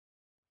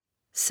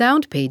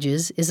Sound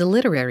Pages is a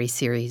literary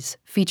series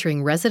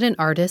featuring resident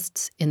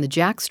artists in the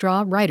Jack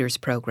Straw Writers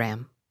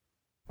Program.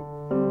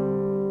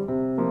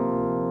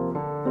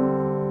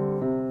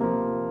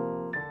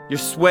 Your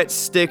sweat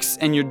sticks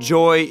and your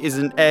joy is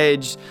an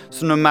edge,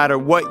 so no matter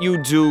what you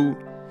do,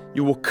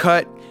 you will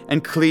cut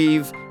and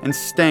cleave and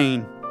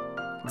stain.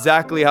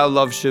 Exactly how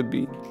love should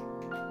be.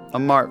 A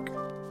mark.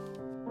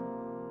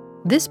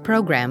 This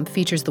program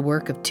features the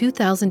work of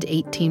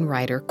 2018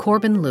 writer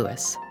Corbin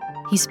Lewis.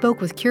 He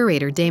spoke with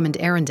curator Damon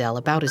Arundel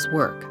about his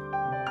work.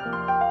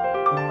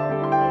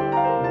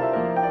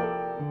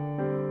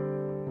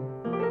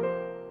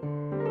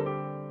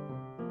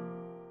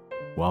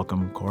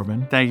 Welcome,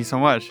 Corbin. Thank you so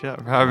much for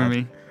having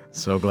me.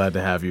 So glad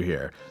to have you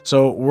here.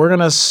 So we're going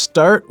to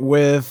start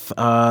with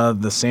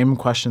the same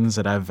questions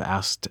that I've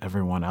asked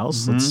everyone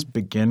else. Let's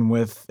begin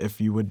with if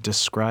you would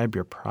describe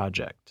your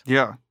project.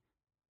 Yeah.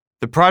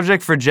 The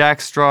project for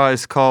Jack Straw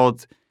is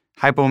called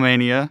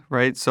Hypomania,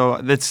 right?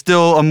 So that's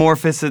still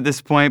amorphous at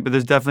this point, but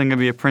there's definitely going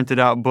to be a printed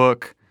out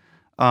book.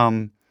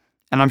 And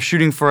I'm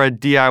shooting for a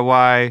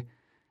DIY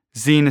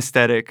zine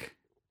aesthetic,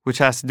 which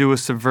has to do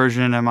with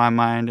subversion in my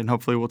mind, and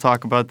hopefully we'll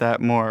talk about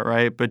that more,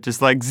 right? But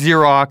just like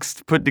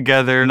Xeroxed, put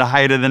together in the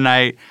height of the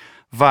night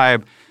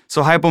vibe.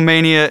 So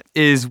Hypomania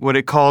is what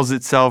it calls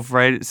itself,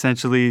 right?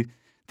 Essentially,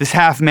 this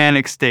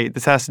half-manic state.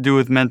 This has to do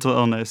with mental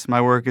illness.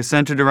 My work is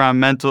centered around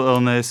mental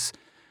illness,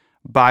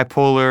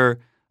 bipolar,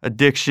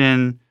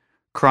 addiction,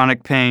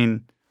 chronic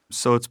pain.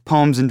 So it's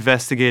poems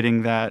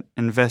investigating that,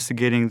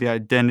 investigating the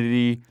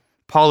identity,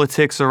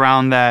 politics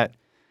around that.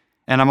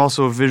 And I'm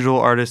also a visual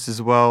artist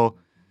as well.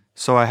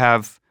 So I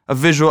have a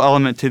visual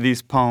element to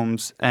these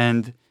poems.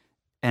 And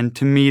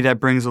to me, that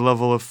brings a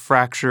level of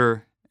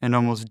fracture and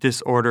almost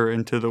disorder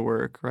into the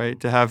work, right?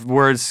 To have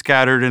words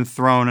scattered and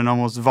thrown and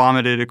almost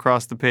vomited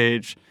across the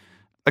page.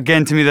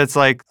 Again, to me, that's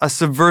like a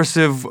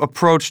subversive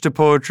approach to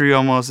poetry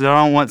almost. I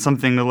don't want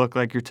something to look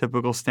like your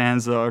typical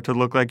stanza or to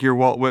look like your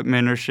Walt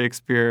Whitman or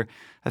Shakespeare.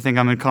 I think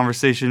I'm in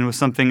conversation with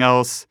something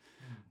else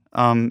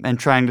and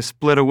trying to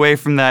split away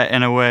from that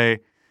in a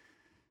way.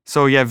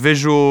 So yeah,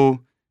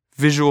 visual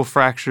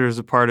fracture is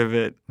a part of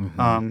it.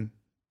 And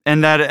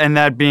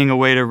that being a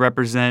way to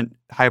represent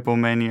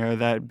hypomania, or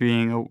that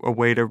being a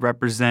way to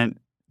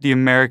represent the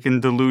American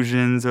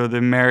delusions or the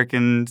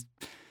American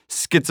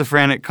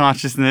schizophrenic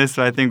consciousness.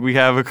 I think we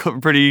have a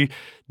pretty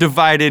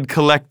divided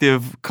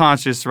collective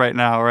conscious right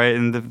now, right?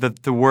 And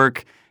the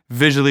work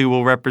visually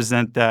will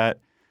represent that,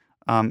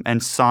 and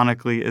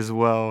sonically as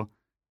well.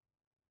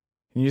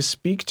 Can you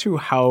speak to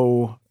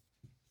how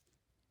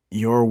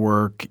your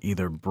work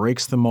either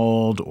breaks the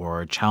mold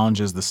or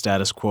challenges the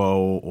status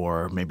quo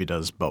or maybe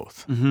does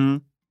both?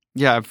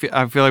 Yeah,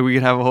 I feel like we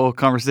could have a whole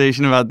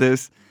conversation about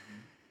this.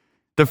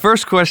 The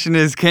first question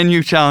is, can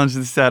you challenge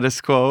the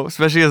status quo,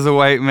 especially as a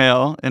white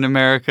male in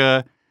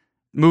America?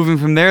 Moving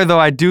from there, though,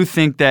 I do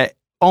think that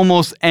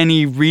almost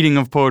any reading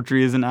of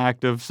poetry is an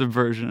act of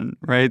subversion,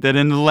 right? That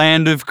in the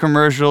land of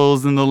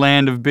commercials, in the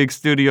land of big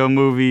studio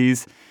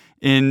movies,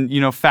 in,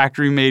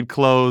 factory-made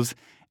clothes,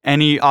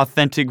 any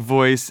authentic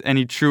voice,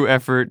 any true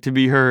effort to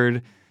be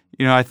heard,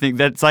 I think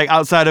that's like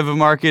outside of a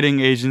marketing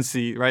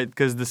agency, right?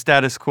 Because the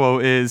status quo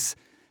is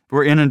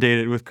we're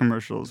inundated with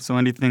commercials. So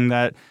anything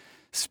that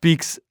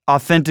speaks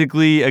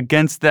authentically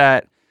against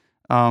that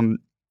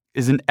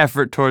is an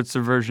effort towards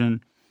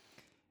subversion.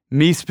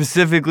 Me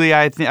specifically,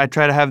 I think I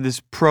try to have this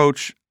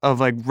approach of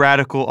like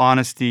radical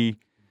honesty.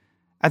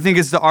 I think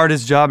it's the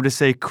artist's job to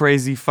say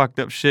crazy, fucked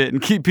up shit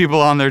and keep people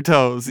on their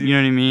toes. You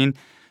know what I mean?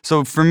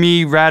 So for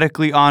me,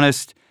 radically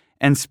honest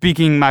and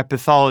speaking my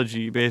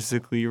pathology,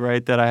 basically,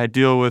 right? That I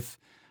deal with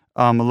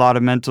a lot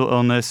of mental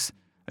illness,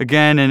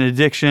 again, and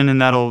addiction,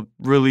 and that'll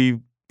really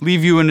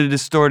leave you in a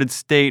distorted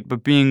state,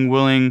 but being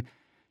willing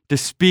to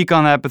speak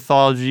on that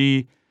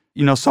pathology,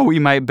 so we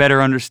might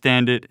better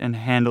understand it and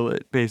handle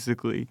it,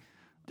 basically.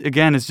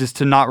 Again, it's just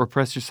to not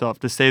repress yourself,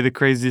 to say the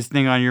craziest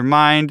thing on your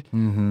mind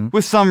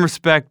with some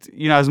respect,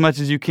 as much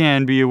as you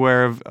can, be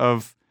aware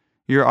of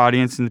your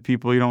audience and the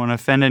people. You don't want to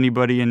offend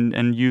anybody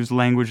and use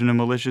language in a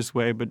malicious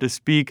way, but to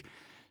speak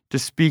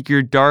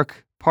your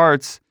dark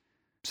parts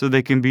so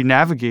they can be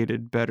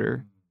navigated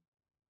better.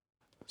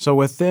 So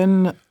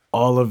within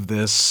all of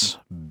this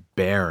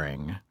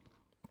bearing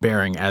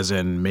as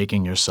in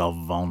making yourself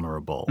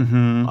vulnerable,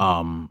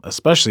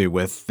 especially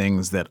with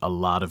things that a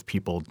lot of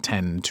people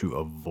tend to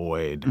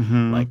avoid,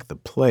 like the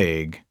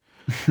plague.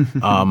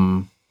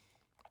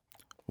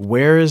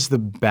 Where is the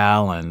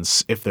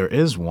balance, if there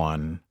is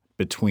one,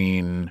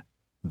 between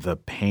the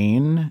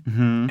pain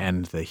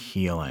and the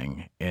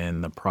healing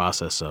in the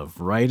process of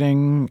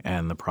writing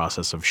and the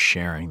process of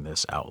sharing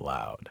this out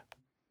loud?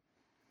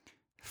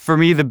 For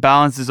me, the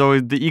balance is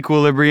always, the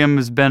equilibrium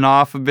has been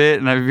off a bit,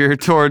 and I veer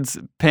towards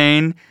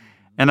pain.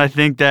 And I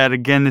think that,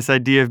 again, this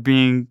idea of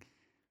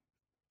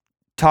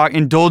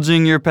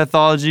indulging your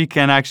pathology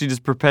can actually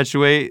just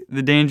perpetuate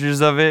the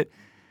dangers of it.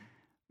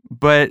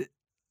 But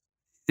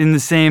in the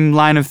same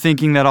line of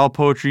thinking that all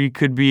poetry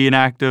could be an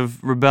act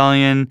of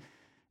rebellion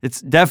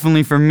it's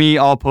definitely, for me,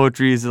 all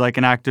poetry is like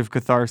an act of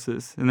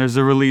catharsis, and there's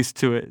a release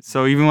to it.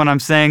 So even when I'm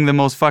saying the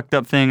most fucked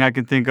up thing I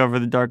can think of or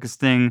the darkest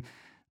thing,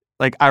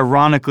 like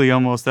ironically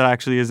almost, that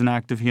actually is an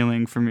act of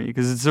healing for me,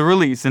 because it's a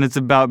release and it's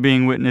about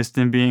being witnessed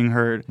and being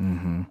heard.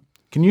 Mm-hmm.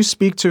 Can you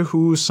speak to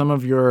who some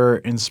of your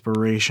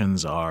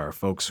inspirations are,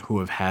 folks who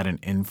have had an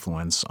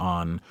influence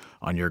on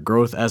your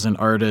growth as an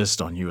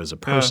artist, on you as a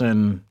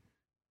person?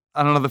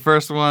 I don't know, the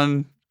first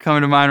one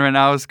coming to mind right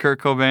now is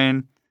Kurt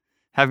Cobain.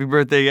 Happy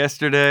birthday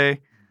yesterday.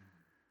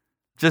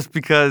 Just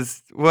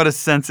because, what a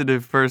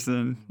sensitive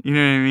person, you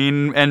know what I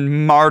mean?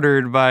 And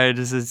martyred by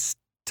just this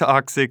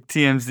toxic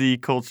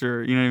TMZ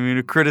culture, you know what I mean?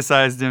 Who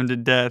criticized him to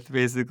death,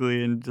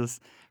 basically, and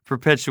just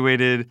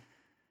perpetuated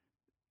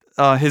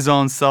his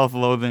own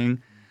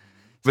self-loathing.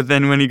 But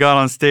then when he got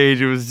on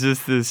stage, it was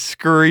just this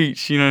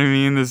screech, you know what I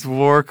mean? This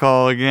war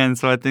call again.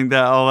 So I think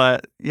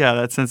that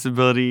that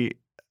sensibility,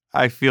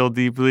 I feel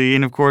deeply.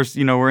 And of course,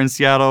 you know, we're in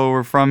Seattle,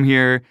 we're from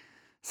here.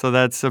 So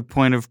that's a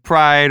point of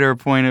pride or a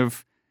point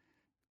of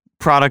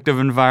product of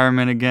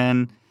environment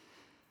again.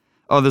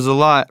 Oh, there's a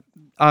lot.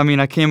 I mean,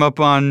 I came up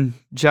on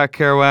Jack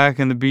Kerouac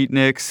and the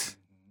Beatniks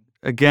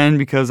again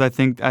because I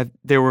think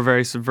they were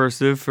very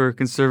subversive for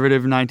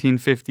conservative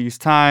 1950s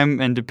time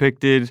and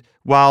depicted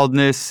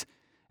wildness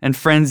and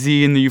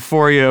frenzy and the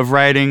euphoria of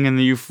writing and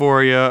the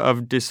euphoria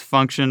of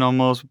dysfunction,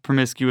 almost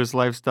promiscuous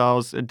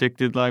lifestyles,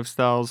 addicted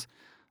lifestyles.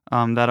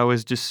 That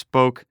always just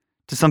spoke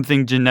to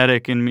something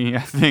genetic in me,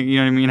 I think, you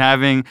know what I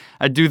mean?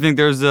 I do think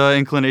there's an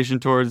inclination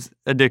towards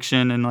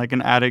addiction and like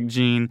an addict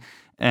gene,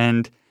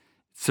 and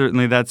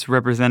certainly that's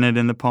represented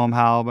in the poem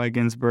Howl by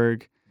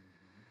Ginsberg.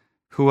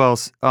 Who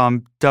else?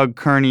 Doug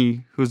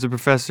Kearney, who's a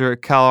professor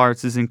at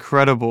CalArts, is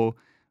incredible.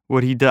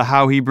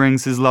 How he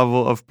brings his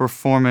level of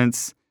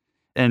performance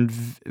and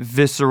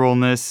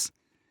visceralness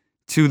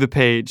to the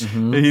page.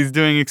 Mm-hmm. He's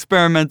doing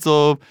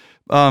experimental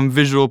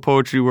visual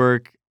poetry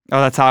work. Oh,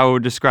 that's how I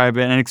would describe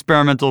it. An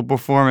experimental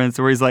performance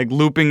where he's like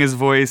looping his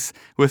voice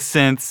with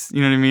synths,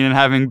 you know what I mean, and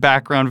having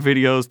background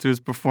videos to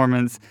his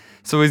performance.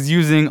 So he's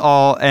using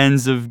all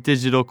ends of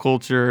digital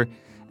culture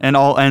and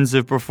all ends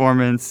of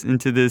performance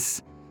into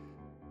this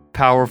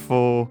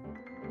powerful,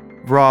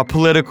 raw,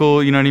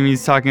 political, you know what I mean?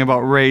 He's talking about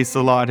race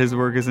a lot. His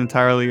work is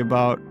entirely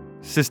about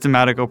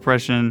systematic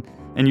oppression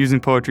and using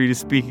poetry to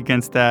speak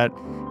against that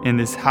in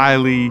this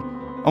highly,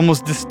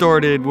 almost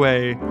distorted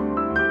way.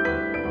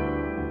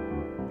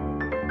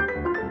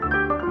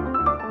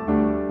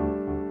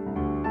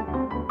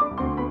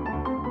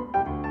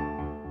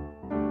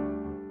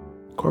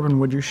 Corbin,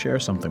 would you share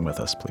something with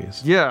us,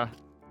 please? Yeah.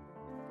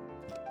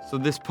 So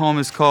this poem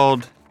is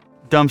called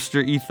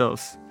Dumpster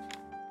Ethos.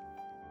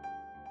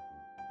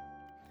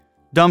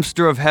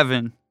 Dumpster of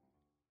heaven,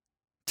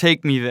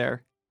 take me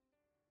there.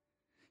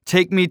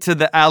 Take me to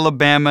the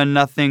Alabama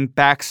nothing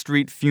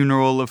backstreet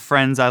funeral of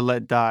friends I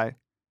let die.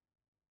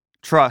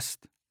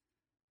 Trust.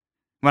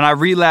 When I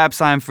relapse,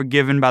 I am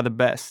forgiven by the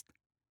best.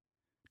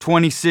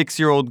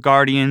 26-year-old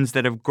guardians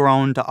that have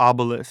grown to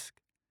obelisk.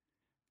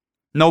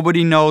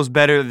 Nobody knows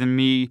better than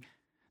me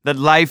that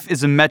life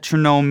is a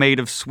metronome made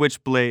of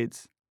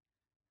switchblades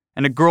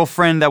and a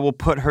girlfriend that will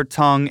put her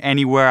tongue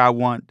anywhere I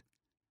want.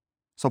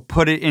 So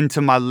put it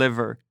into my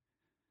liver.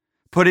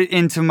 Put it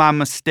into my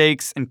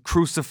mistakes and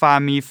crucify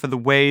me for the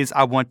ways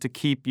I want to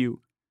keep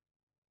you.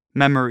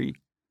 Memory.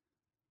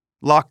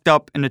 Locked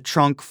up in a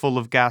trunk full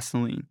of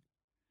gasoline.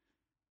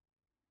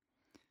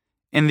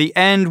 In the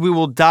end, we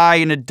will die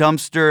in a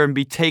dumpster and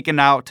be taken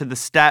out to the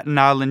Staten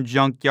Island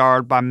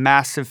junkyard by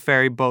massive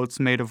ferry boats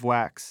made of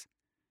wax.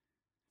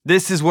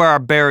 This is where our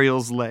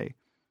burials lay.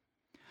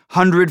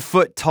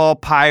 100-foot-tall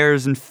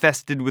pyres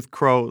infested with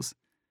crows.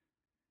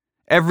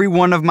 Every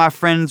one of my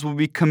friends will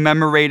be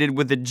commemorated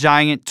with a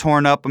giant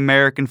torn-up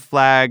American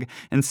flag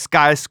and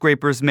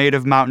skyscrapers made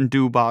of Mountain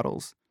Dew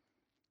bottles.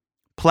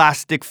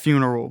 Plastic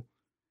funeral.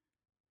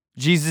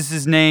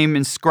 Jesus' name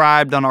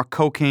inscribed on our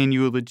cocaine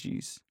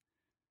eulogies.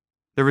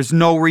 There is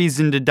no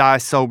reason to die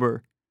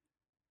sober.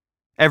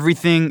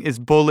 Everything is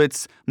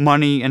bullets,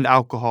 money, and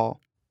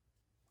alcohol.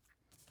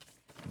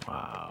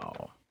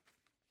 Wow.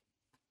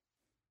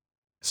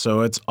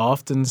 So it's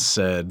often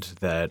said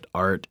that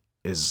art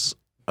is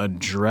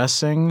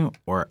addressing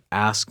or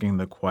asking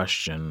the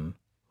question,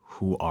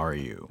 who are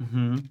you?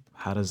 Mm-hmm.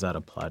 How does that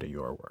apply to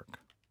your work?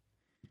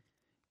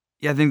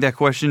 Yeah, I think that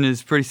question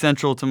is pretty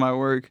central to my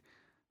work.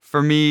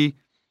 For me,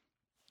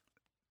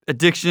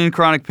 addiction,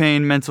 chronic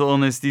pain, mental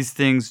illness, these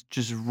things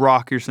just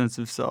rock your sense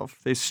of self.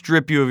 They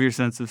strip you of your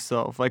sense of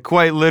self. Like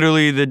quite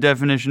literally, the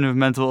definition of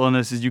mental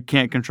illness is you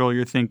can't control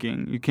your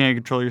thinking. You can't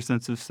control your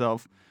sense of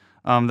self.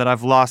 That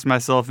I've lost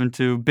myself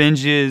into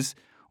binges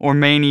or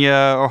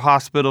mania or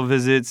hospital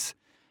visits,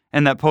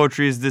 and that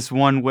poetry is this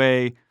one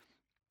way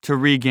to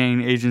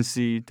regain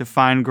agency, to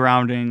find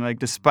grounding. Like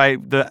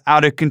despite the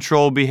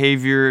out-of-control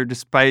behavior,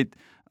 despite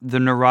the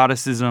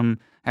neuroticism,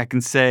 I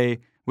can say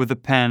with a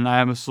pen,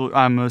 I'm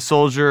a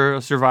soldier,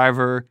 a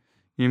survivor,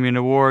 you mean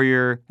a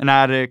warrior, an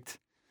addict.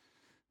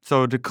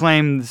 So to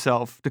claim the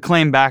self, to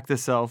claim back the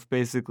self,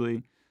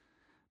 basically.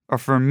 Or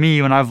for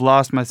me, when I've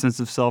lost my sense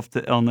of self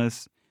to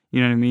illness,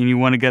 You know what I mean? You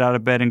want to get out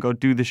of bed and go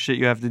do the shit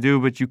you have to do,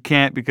 but you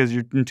can't because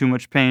you're in too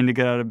much pain to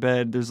get out of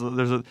bed.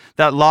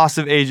 That loss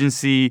of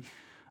agency.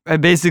 It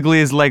basically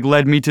is like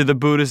led me to the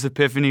Buddhist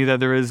epiphany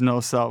that there is no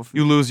self.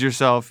 You lose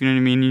yourself, you know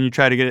what I mean? And you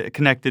try to get it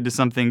connected to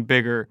something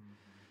bigger.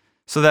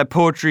 So that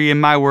poetry in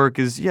my work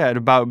is,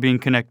 about being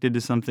connected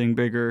to something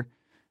bigger.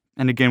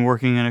 And again,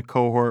 working in a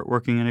cohort,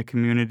 working in a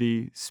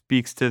community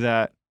speaks to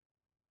that.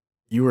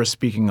 You are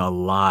speaking a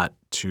lot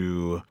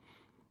to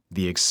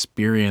the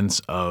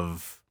experience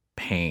of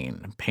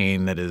pain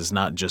that is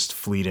not just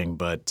fleeting,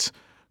 but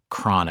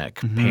chronic,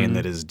 pain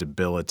that is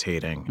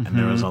debilitating. And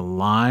there was a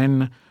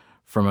line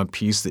from a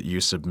piece that you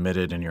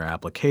submitted in your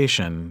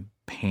application,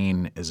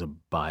 "Pain is a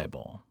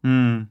Bible."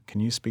 Can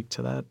you speak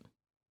to that?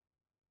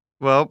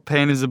 Well,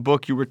 pain is a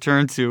book you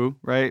return to,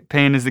 right?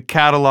 Pain is a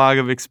catalog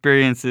of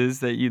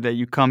experiences that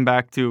you come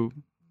back to,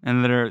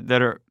 and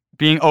that are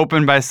being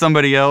opened by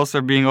somebody else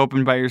or being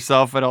opened by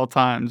yourself at all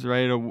times,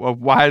 right? A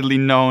widely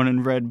known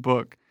and read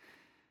book.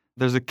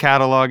 There's a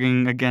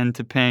cataloging, again,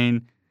 to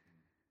pain,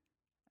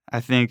 I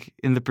think,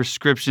 in the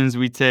prescriptions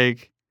we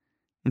take,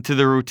 into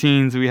the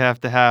routines we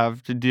have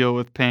to deal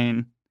with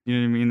pain. You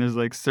know what I mean? There's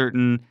like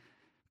certain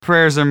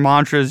prayers or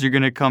mantras you're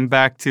going to come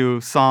back to,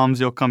 psalms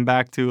you'll come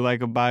back to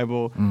like a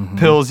Bible,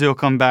 pills you'll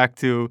come back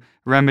to,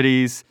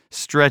 remedies,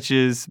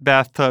 stretches,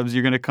 bathtubs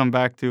you're going to come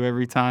back to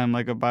every time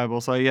like a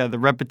Bible. So the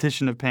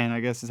repetition of pain, I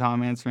guess, is how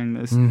I'm answering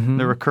this,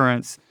 the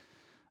recurrence.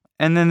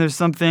 And then there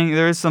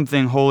is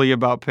something holy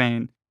about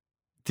pain.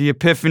 The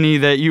epiphany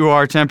that you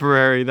are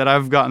temporary, that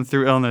I've gotten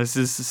through illness,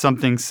 is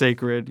something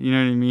sacred. You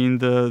know what I mean?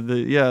 The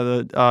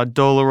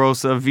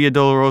Dolorosa, Via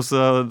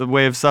Dolorosa, the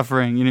way of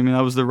suffering. You know what I mean?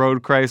 That was the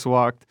road Christ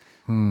walked.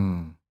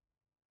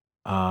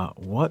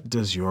 What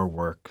does your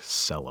work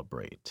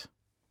celebrate?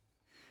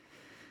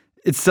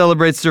 It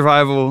celebrates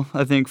survival,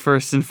 I think,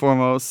 first and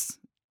foremost.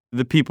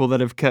 The people that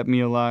have kept me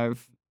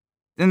alive.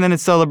 And then it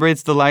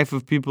celebrates the life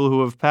of people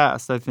who have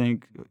passed, I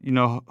think,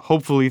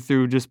 hopefully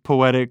through just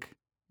poetic,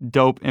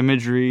 dope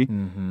imagery,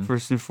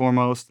 first and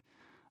foremost.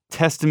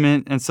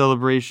 Testament and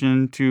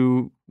celebration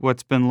to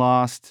what's been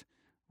lost,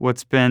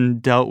 what's been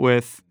dealt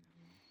with.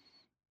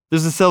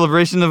 There's a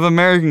celebration of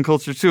American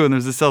culture, too, and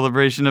there's a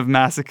celebration of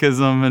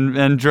masochism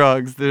and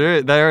drugs.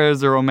 There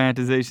is a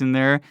romanticization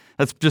there.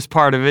 That's just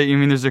part of it. I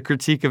mean, there's a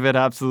critique of it,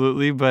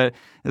 absolutely, but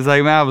it's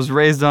like, man, I was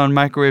raised on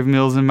microwave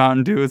meals and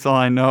Mountain Dew. It's all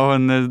I know,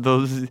 and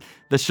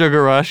the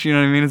sugar rush, you know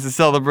what I mean? It's a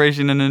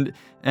celebration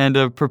and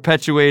a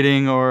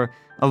perpetuating or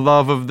a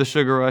love of the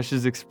sugar rush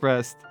is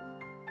expressed.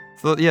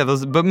 So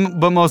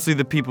but mostly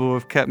the people who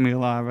have kept me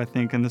alive, I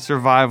think, and the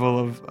survival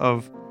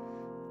of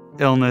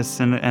illness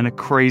and a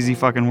crazy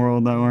fucking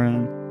world that we're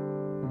in.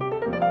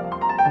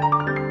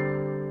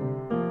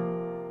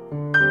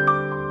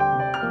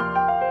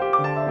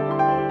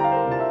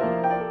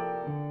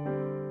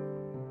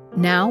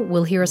 Now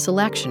we'll hear a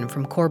selection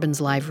from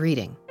Corbin's live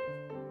reading.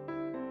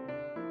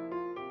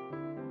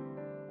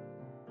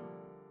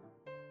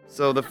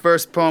 So the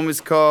first poem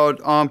is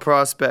called On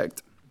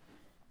Prospect.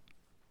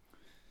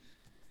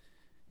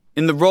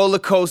 In the roller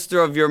coaster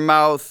of your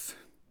mouth,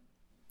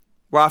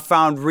 where I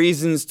found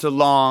reasons to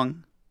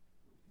long,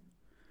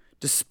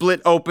 to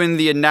split open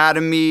the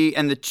anatomy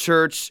and the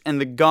church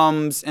and the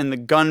gums and the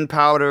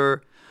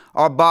gunpowder,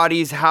 our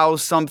bodies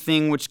house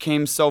something which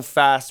came so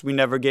fast we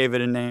never gave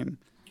it a name.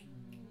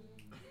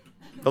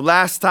 The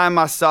last time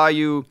I saw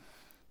you,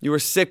 you were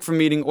sick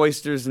from eating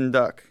oysters and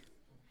duck.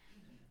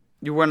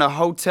 You were in a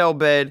hotel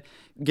bed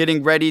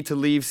getting ready to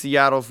leave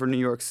Seattle for New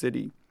York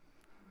City.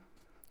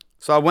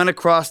 So I went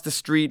across the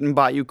street and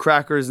bought you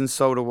crackers and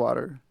soda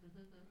water.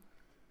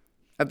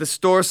 At the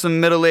store, some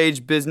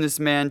middle-aged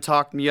businessman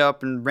talked me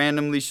up and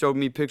randomly showed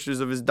me pictures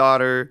of his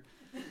daughter,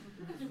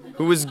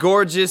 who was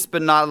gorgeous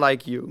but not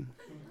like you.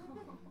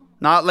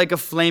 Not like a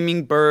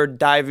flaming bird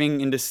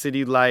diving into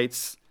city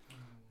lights.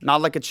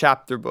 Not like a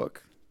chapter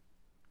book.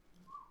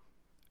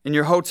 In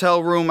your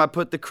hotel room, I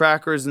put the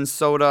crackers and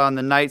soda on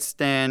the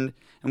nightstand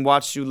and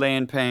watched you lay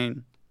in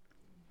pain.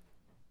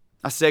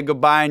 I said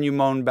goodbye and you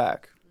moaned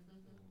back.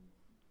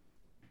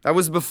 That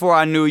was before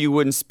I knew you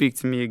wouldn't speak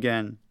to me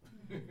again.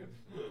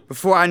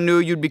 Before I knew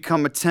you'd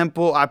become a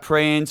temple I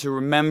pray in to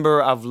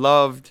remember I've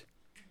loved.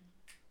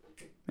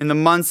 In the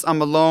months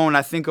I'm alone,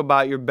 I think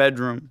about your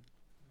bedroom.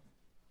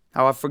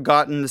 How I've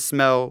forgotten the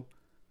smell,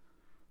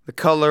 the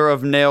color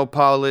of nail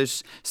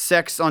polish,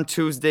 sex on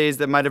Tuesdays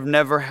that might have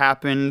never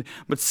happened,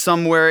 but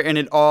somewhere in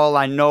it all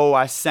I know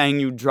I sang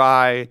you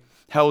dry,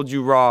 held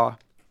you raw.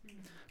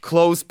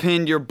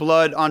 Clothespinned your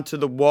blood onto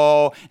the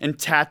wall and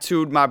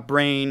tattooed my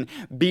brain,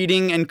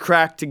 beating and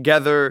cracked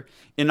together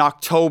in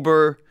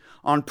October,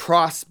 on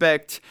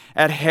Prospect,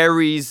 at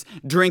Harry's,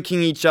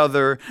 drinking each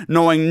other,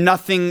 knowing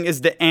nothing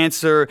is the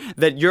answer,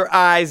 that your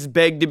eyes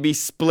beg to be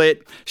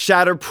split.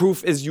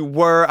 Shatterproof as you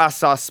were, I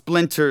saw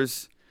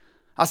splinters.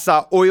 I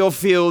saw oil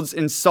fields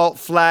and salt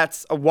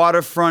flats, a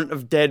waterfront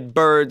of dead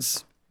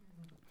birds.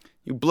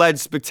 You bled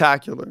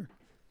spectacular,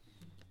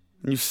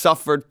 and you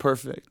suffered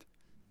perfect.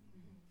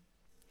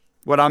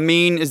 What I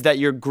mean is that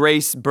your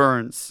grace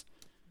burns.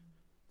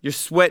 Your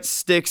sweat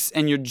sticks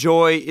and your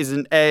joy is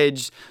an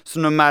edge, so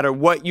no matter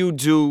what you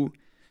do,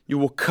 you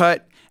will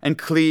cut and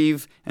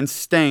cleave and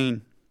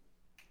stain.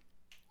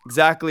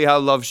 Exactly how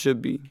love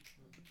should be.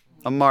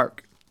 A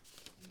mark.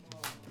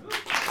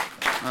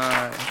 All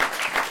right.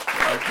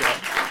 Okay.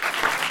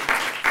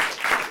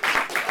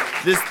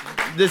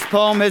 This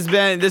poem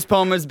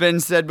has been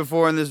said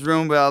before in this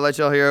room, but I'll let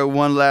y'all hear it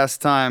one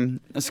last time.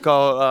 It's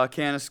called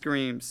Can of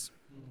Screams.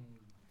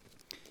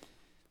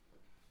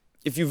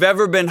 If you've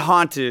ever been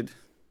haunted,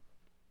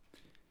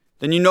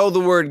 then you know the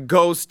word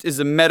ghost is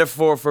a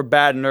metaphor for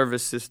bad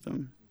nervous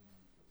system.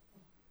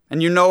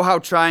 And you know how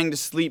trying to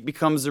sleep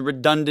becomes a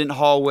redundant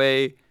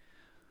hallway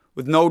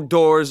with no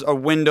doors or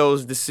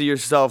windows to see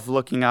yourself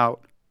looking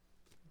out.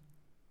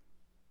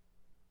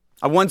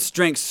 I once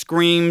drank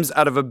screams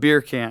out of a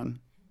beer can,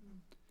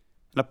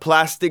 in a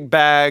plastic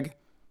bag,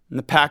 and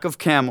a pack of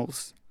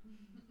Camels.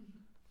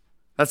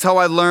 That's how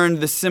I learned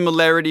the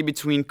similarity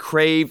between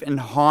crave and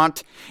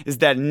haunt is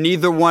that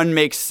neither one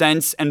makes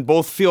sense and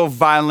both feel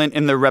violent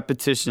in their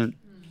repetition.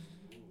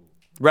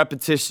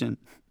 Repetition.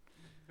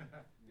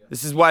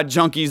 This is why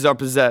junkies are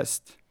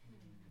possessed.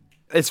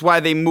 It's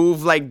why they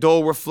move like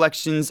dull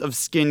reflections of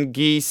skinned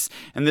geese.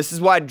 And this is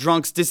why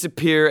drunks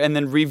disappear and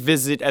then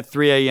revisit at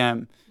 3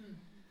 a.m.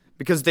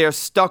 Because they are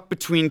stuck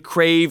between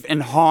crave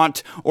and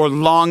haunt or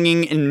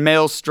longing and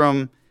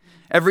maelstrom.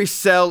 Every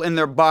cell in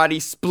their body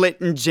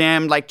split and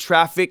jammed like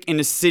traffic in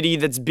a city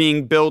that's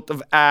being built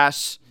of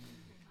ash.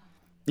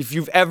 If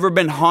you've ever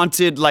been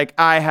haunted like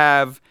I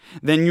have,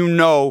 then you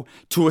know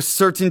to a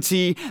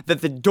certainty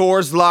that the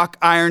doors lock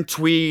iron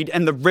tweed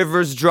and the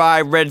rivers dry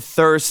red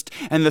thirst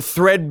and the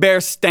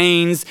threadbare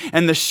stains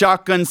and the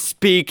shotguns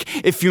speak.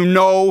 If you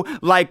know,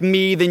 like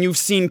me, then you've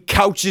seen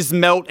couches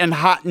melt and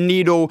hot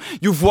needle.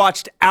 You've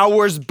watched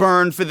hours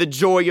burn for the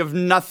joy of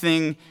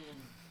nothing.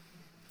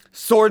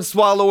 Sword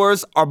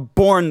swallowers are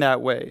born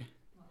that way.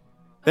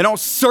 They don't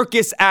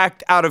circus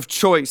act out of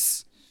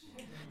choice.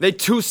 They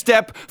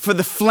two-step for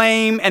the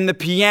flame and the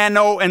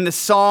piano and the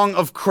song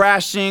of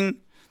crashing.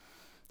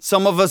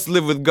 Some of us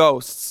live with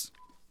ghosts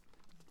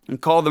and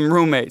call them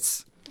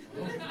roommates.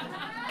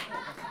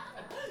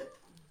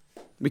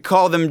 We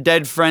call them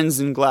dead friends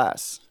in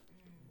glass.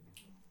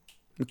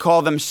 We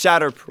call them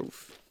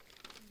shatterproof.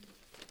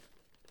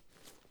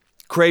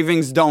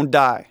 Cravings don't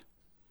die.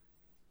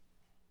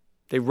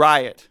 They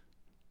riot.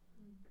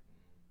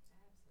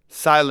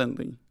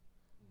 Silently.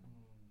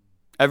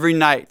 Every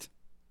night.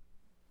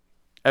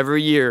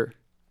 Every year,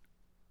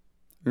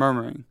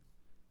 murmuring.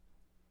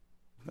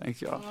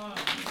 Thank y'all.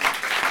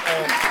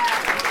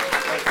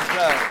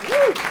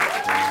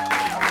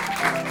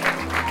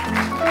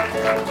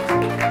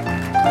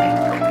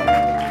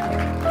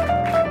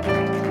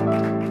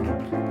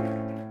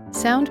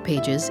 Sound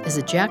Pages is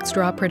a Jack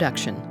Straw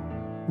production.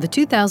 The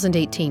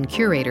 2018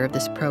 curator of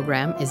this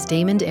program is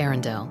Damon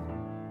Arundel.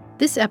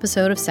 This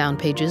episode of Sound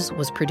Pages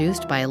was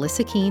produced by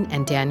Alyssa Keene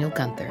and Daniel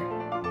Gunther.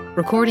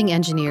 Recording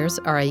engineers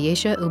are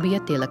Ayesha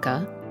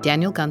Ubiatilaka,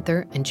 Daniel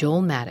Gunther, and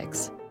Joel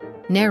Maddox.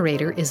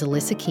 Narrator is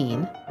Alyssa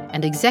Keene,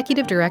 and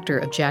Executive Director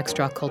of Jack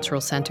Straw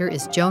Cultural Center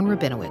is Joan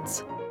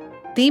Rabinowitz.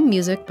 Theme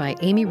music by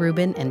Amy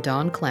Rubin and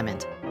Dawn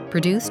Clement,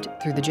 produced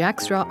through the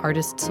Jack Straw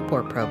Artist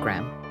Support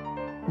Program.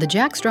 The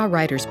Jack Straw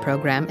Writers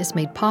Program is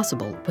made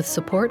possible with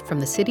support from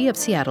the City of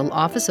Seattle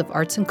Office of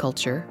Arts and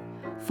Culture,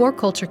 For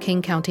Culture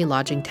King County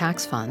Lodging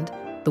Tax Fund,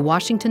 the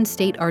Washington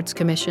State Arts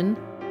Commission,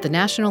 the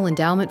National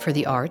Endowment for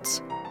the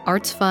Arts,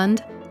 Arts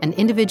Fund, and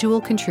individual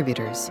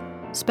contributors.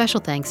 Special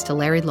thanks to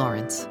Larry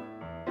Lawrence.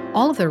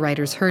 All of the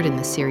writers heard in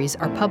this series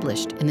are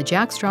published in the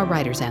Jack Straw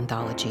Writers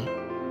Anthology.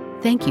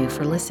 Thank you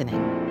for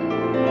listening.